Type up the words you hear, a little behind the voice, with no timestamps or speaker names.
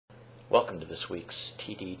Welcome to this week's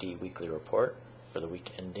TDD Weekly Report for the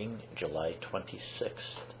week ending July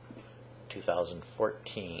 26th,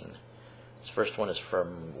 2014. This first one is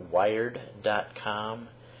from Wired.com.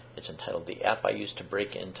 It's entitled, "The App I Used to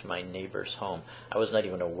Break Into My Neighbor's Home." I was not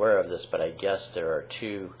even aware of this, but I guess there are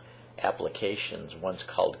two applications. One's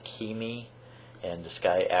called KeyMe, and this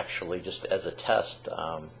guy actually, just as a test,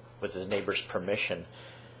 with his neighbor's permission,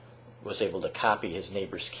 was able to copy his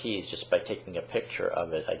neighbor's keys just by taking a picture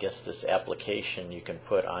of it. I guess this application you can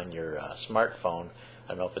put on your smartphone. I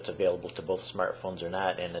don't know if it's available to both smartphones or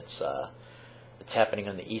not, and it's happening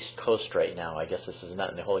on the East Coast right now. I guess this is not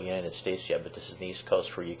in the whole United States yet, but this is the East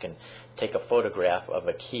Coast, where you can take a photograph of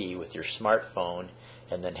a key with your smartphone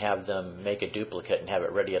and then have them make a duplicate and have it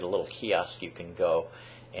ready at a little kiosk you can go.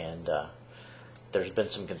 And there's been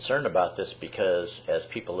some concern about this because as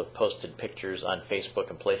people have posted pictures on Facebook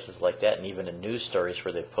and places like that, and even in news stories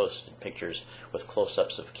where they've posted pictures with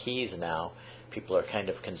close-ups of keys now, people are kind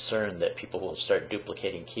of concerned that people will start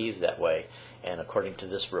duplicating keys that way. And according to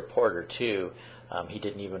this reporter too, he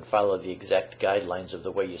didn't even follow the exact guidelines of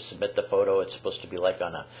the way you submit the photo. It's supposed to be like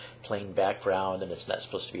on a plain background, and it's not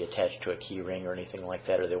supposed to be attached to a key ring or anything like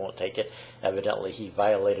that, or they won't take it. Evidently he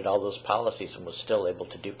violated all those policies and was still able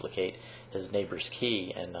to duplicate his neighbor's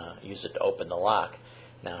key and use it to open the lock.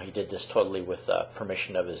 Now, he did this totally with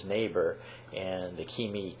permission of his neighbor, and the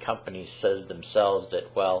KeyMe company says themselves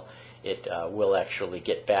that, well, it will actually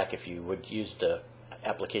get back if you would use the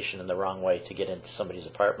application in the wrong way to get into somebody's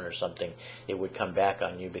apartment or something. It would come back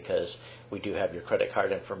on you because we do have your credit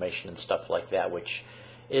card information and stuff like that, which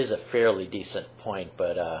is a fairly decent point,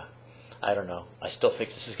 but I don't know. I still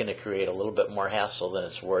think this is going to create a little bit more hassle than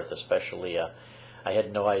it's worth, especially I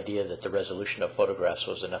had no idea that the resolution of photographs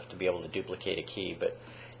was enough to be able to duplicate a key, but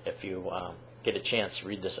if you get a chance,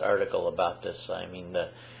 read this article about this. I mean, the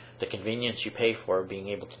convenience you pay for being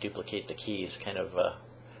able to duplicate the keys kind of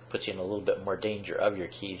puts you in a little bit more danger of your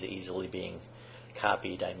keys easily being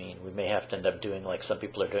copied. I mean, we may have to end up doing like some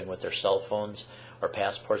people are doing with their cell phones or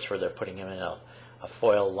passports, where they're putting them in a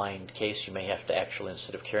foil-lined case. You may have to actually,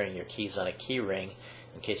 instead of carrying your keys on a key ring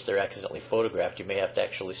in case they're accidentally photographed, you may have to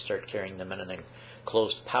actually start carrying them in an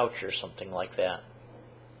enclosed pouch or something like that.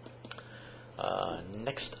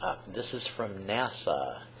 Next up, this is from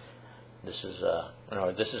NASA. This is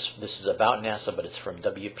this is about NASA, but it's from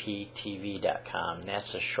WPTV.com.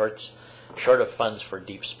 NASA short of funds for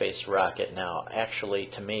deep space rocket. Now, actually,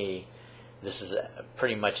 to me, this is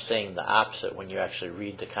pretty much saying the opposite when you actually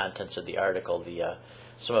read the contents of the article.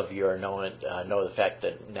 Some of you know the fact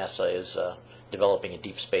that NASA is developing a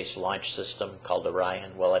deep space launch system called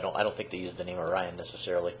Orion. Well, I don't think they use the name Orion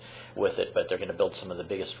necessarily with it, but they're going to build some of the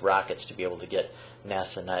biggest rockets to be able to get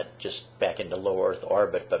NASA not just back into low Earth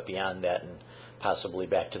orbit, but beyond that, and possibly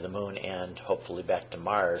back to the moon and hopefully back to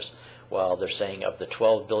Mars. Well, they're saying of the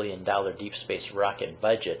 $12 billion deep space rocket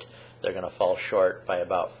budget, they're going to fall short by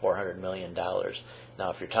about $400 million. Now,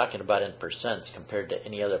 if you're talking about in percents compared to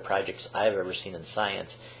any other projects I've ever seen in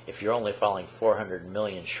science, if you're only falling $400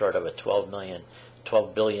 million short of a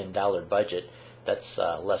 $12 billion budget, that's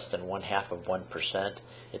less than 1/2 of 1%.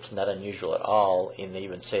 It's not unusual at all, and they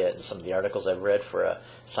even say it in some of the articles I've read, for a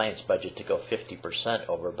science budget to go 50%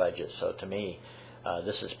 over budget. So to me,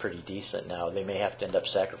 this is pretty decent. Now, they may have to end up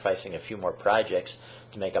sacrificing a few more projects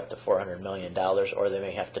to make up the $400 million, or they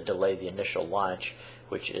may have to delay the initial launch,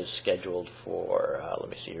 which is scheduled for, let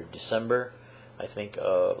me see here, December, I think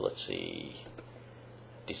of, let's see,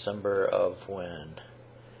 December of when?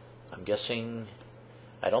 I'm guessing,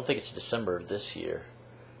 I don't think it's December of this year.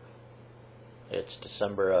 It's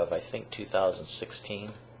December of, I think,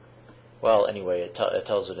 2016. Well, anyway, it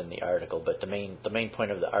tells it in the article, but the main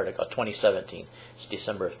point of the article, 2017. It's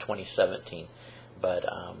December of 2017. But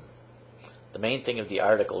the main thing of the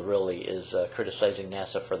article really is criticizing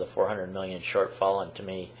NASA for the $400 million shortfall, and to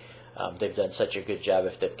me, they've done such a good job.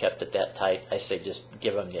 If they've kept it that tight, I say just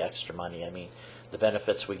give them the extra money. I mean, the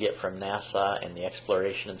benefits we get from NASA and the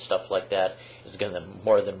exploration and stuff like that is going to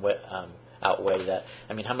more than outweigh that.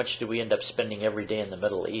 I mean, how much do we end up spending every day in the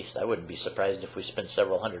Middle East? I wouldn't be surprised if we spend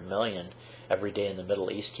several $100 million every day in the Middle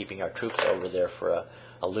East keeping our troops over there for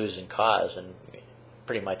a losing cause. And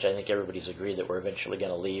pretty much I think everybody's agreed that we're eventually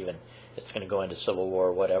going to leave and it's going to go into civil war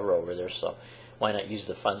or whatever over there. So why not use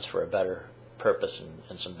the funds for a better purpose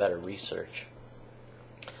and some better research?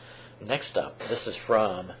 Next up, this is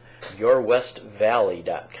from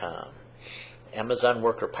yourwestvalley.com. Amazon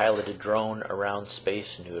worker piloted drone around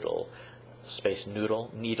Space Needle. I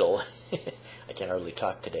can hardly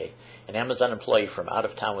talk today. An Amazon employee from out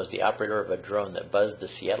of town was the operator of a drone that buzzed the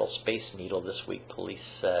Seattle Space Needle this week, police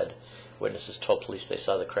said. Witnesses told police they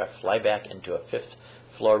saw the craft fly back into a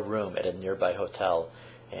floor room at a nearby hotel.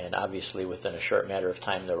 And obviously within a short matter of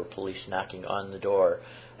time there were police knocking on the door.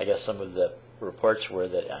 I guess some of the reports were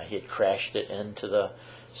that he had crashed it into the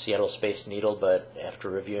Seattle Space Needle, but after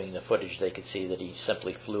reviewing the footage they could see that he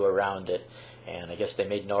simply flew around it. And I guess they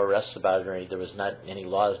made no arrests about it, or there was not any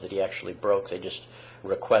laws that he actually broke. They just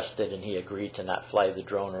requested and he agreed to not fly the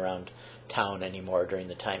drone around town anymore during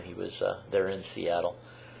the time he was there in Seattle.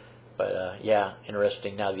 But yeah,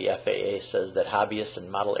 interesting. Now the FAA says that hobbyists and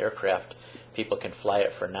model aircraft, people can fly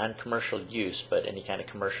it for non-commercial use, but any kind of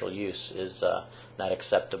commercial use is not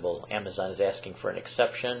acceptable. Amazon is asking for an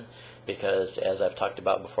exception because, as I've talked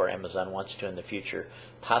about before, Amazon wants to in the future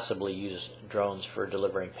possibly use drones for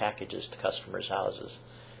delivering packages to customers' houses.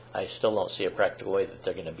 I still don't see a practical way that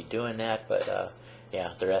they're going to be doing that, but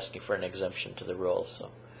yeah, they're asking for an exemption to the rules. So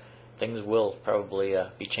things will probably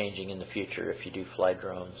be changing in the future if you do fly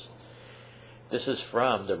drones. This is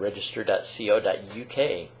from the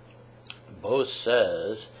register.co.uk. Bose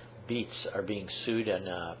says Beats are being sued in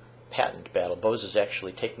a patent battle. Bose is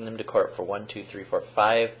actually taking them to court for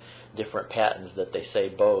 5 different patents that they say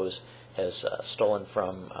Bose has stolen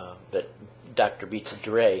from, that Dr. Beats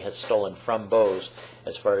Dre has stolen from Bose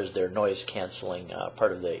as far as their noise canceling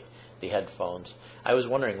part of the headphones. I was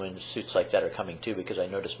wondering when suits like that are coming too, because I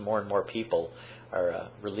noticed more and more people are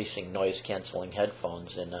releasing noise canceling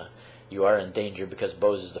headphones, and you are in danger because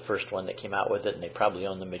Bose is the first one that came out with it, and they probably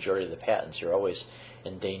own the majority of the patents. You're always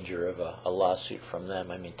in danger of a lawsuit from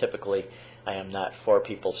them. I mean, typically, I am not for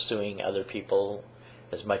people suing other people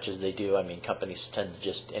as much as they do. I mean, companies tend to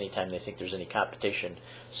just, anytime they think there's any competition,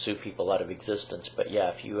 sue people out of existence. But yeah,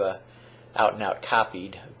 if you out and out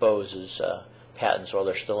copied Bose's patents while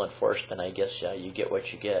they're still enforced, then I guess you get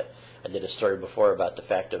what you get. I did a story before about the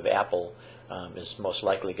fact of Apple is most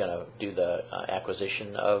likely going to do the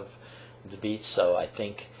acquisition of the Beats, so I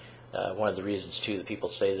think one of the reasons too that people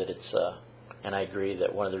say that it's, and I agree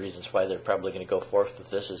that one of the reasons why they're probably going to go forth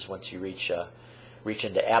with this is once you reach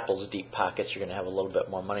into Apple's deep pockets, you're going to have a little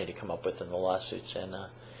bit more money to come up with in the lawsuits. And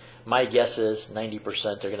my guess is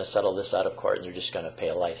 90% they're going to settle this out of court and they're just going to pay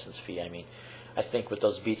a license fee. I mean, I think with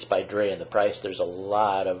those Beats by Dre and the price, there's a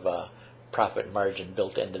lot of profit margin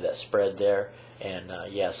built into that spread there. And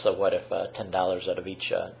yeah, so what if $10 out of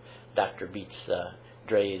each Dr. Beats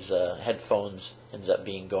Dre's headphones ends up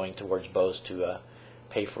going towards Bose to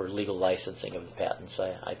pay for legal licensing of the patents?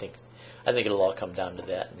 I think it'll all come down to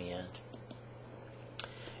that in the end.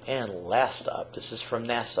 And last up, this is from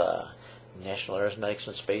NASA, National Aeronautics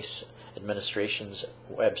and Space Administration's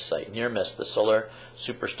website. Near miss, the solar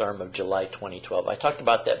superstorm of July 2012. I talked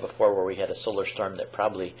about that before, where we had a solar storm that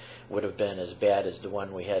probably would have been as bad as the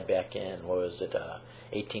one we had back in, what was it,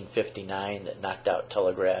 1859, that knocked out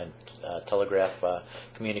telegraph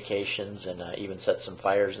communications and even set some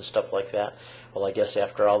fires and stuff like that. Well, I guess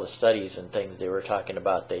after all the studies and things they were talking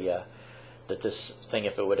about, that this thing,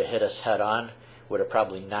 if it would have hit us head on, would have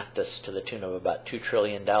probably knocked us to the tune of about $2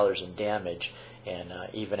 trillion in damage. And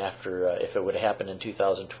even after, if it would have happened in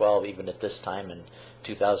 2012, even at this time in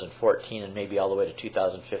 2014 and maybe all the way to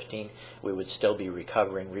 2015, we would still be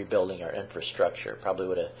recovering, rebuilding our infrastructure. Probably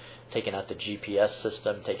would have taken out the GPS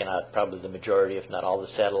system, taken out probably the majority, if not all, the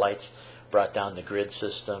satellites, brought down the grid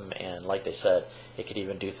system, and like they said, it could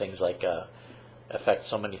even do things like affect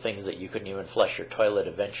so many things that you couldn't even flush your toilet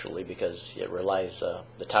eventually, because it relies,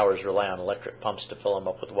 the towers rely on electric pumps to fill them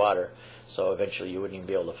up with water, so eventually you wouldn't even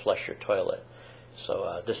be able to flush your toilet.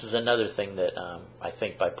 So this is another thing that I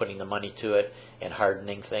think by putting the money to it and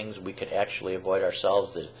hardening things, we could actually avoid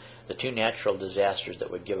ourselves. The two natural disasters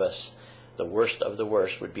that would give us the worst of the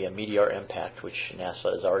worst would be a meteor impact, which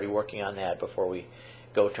NASA is already working on that before we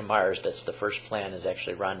go to Mars. That's the first plan, is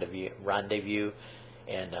actually rendezvous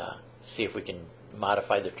and see if we can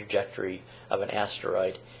modify the trajectory of an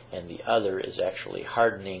asteroid, and the other is actually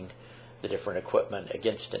hardening the different equipment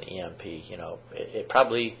against an EMP. You know, it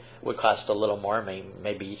probably would cost a little more.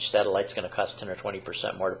 Maybe each satellite's going to cost 10 or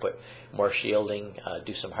 20% more to put more shielding,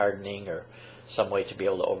 do some hardening, or some way to be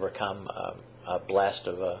able to overcome a blast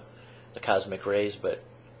of the cosmic rays, but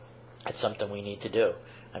it's something we need to do.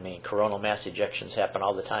 I mean, coronal mass ejections happen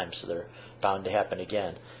all the time, so they're bound to happen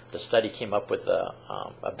again. The study came up with a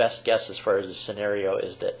best guess as far as the scenario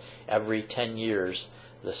is that every 10 years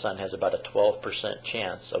the sun has about a 12%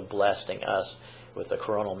 chance of blasting us with a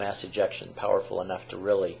coronal mass ejection powerful enough to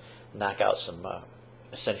really knock out some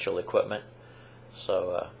essential equipment.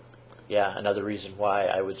 So yeah, another reason why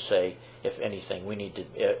I would say, if anything, we need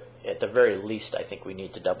to, at the very least, I think we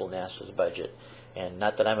need to double NASA's budget. And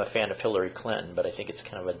not that I'm a fan of Hillary Clinton, but I think it's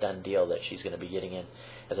kind of a done deal that she's going to be getting in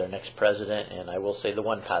as our next president. And I will say the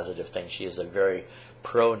one positive thing, she is a very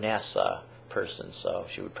pro-NASA person, so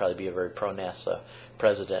she would probably be a very pro-NASA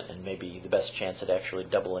president and maybe the best chance at actually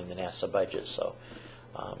doubling the NASA budget. So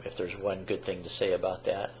if there's one good thing to say about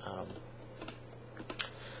that.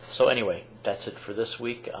 So anyway, that's it for this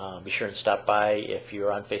week. Be sure and stop by if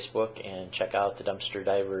you're on Facebook and check out the Dumpster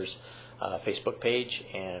Divers Facebook page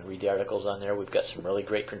and read the articles on there. We've got some really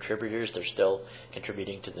great contributors. They're still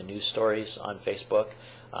contributing to the news stories on Facebook.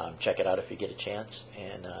 Check it out if you get a chance,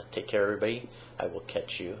 and take care, everybody. I will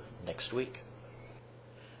catch you next week.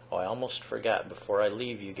 Oh, I almost forgot. Before I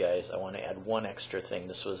leave you guys, I want to add one extra thing.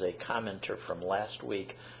 This was a commenter from last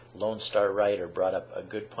week. Lone Star Writer brought up a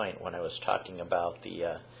good point when I was talking about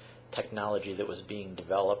the technology that was being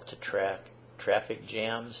developed to track traffic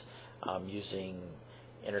jams using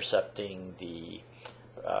intercepting the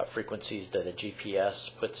frequencies that a GPS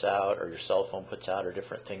puts out or your cell phone puts out or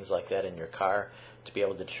different things like that in your car to be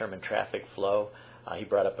able to determine traffic flow. He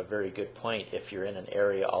brought up a very good point. If you're in an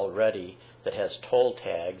area already that has toll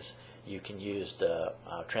tags, you can use the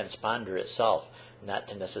transponder itself, not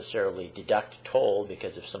to necessarily deduct toll,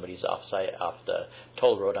 because if somebody's off the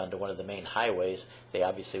toll road onto one of the main highways, they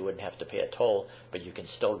obviously wouldn't have to pay a toll, but you can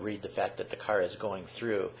still read the fact that the car is going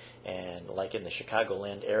through. And like in the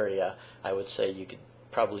Chicagoland area, I would say you could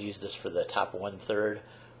probably use this for the top 1/3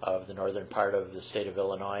 of the northern part of the state of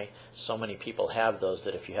Illinois. So many people have those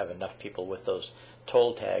that if you have enough people with those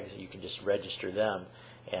toll tags, you can just register them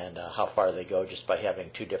and how far they go just by having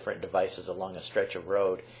two different devices along a stretch of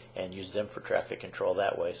road and use them for traffic control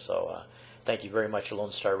that way. So thank you very much,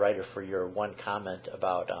 Lone Star Writer, for your one comment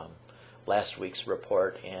about last week's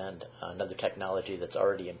report and another technology that's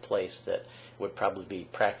already in place that would probably be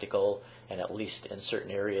practical and at least in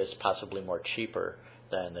certain areas possibly more cheaper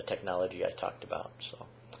than the technology I talked about. So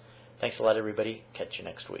thanks a lot, everybody. Catch you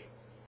next week.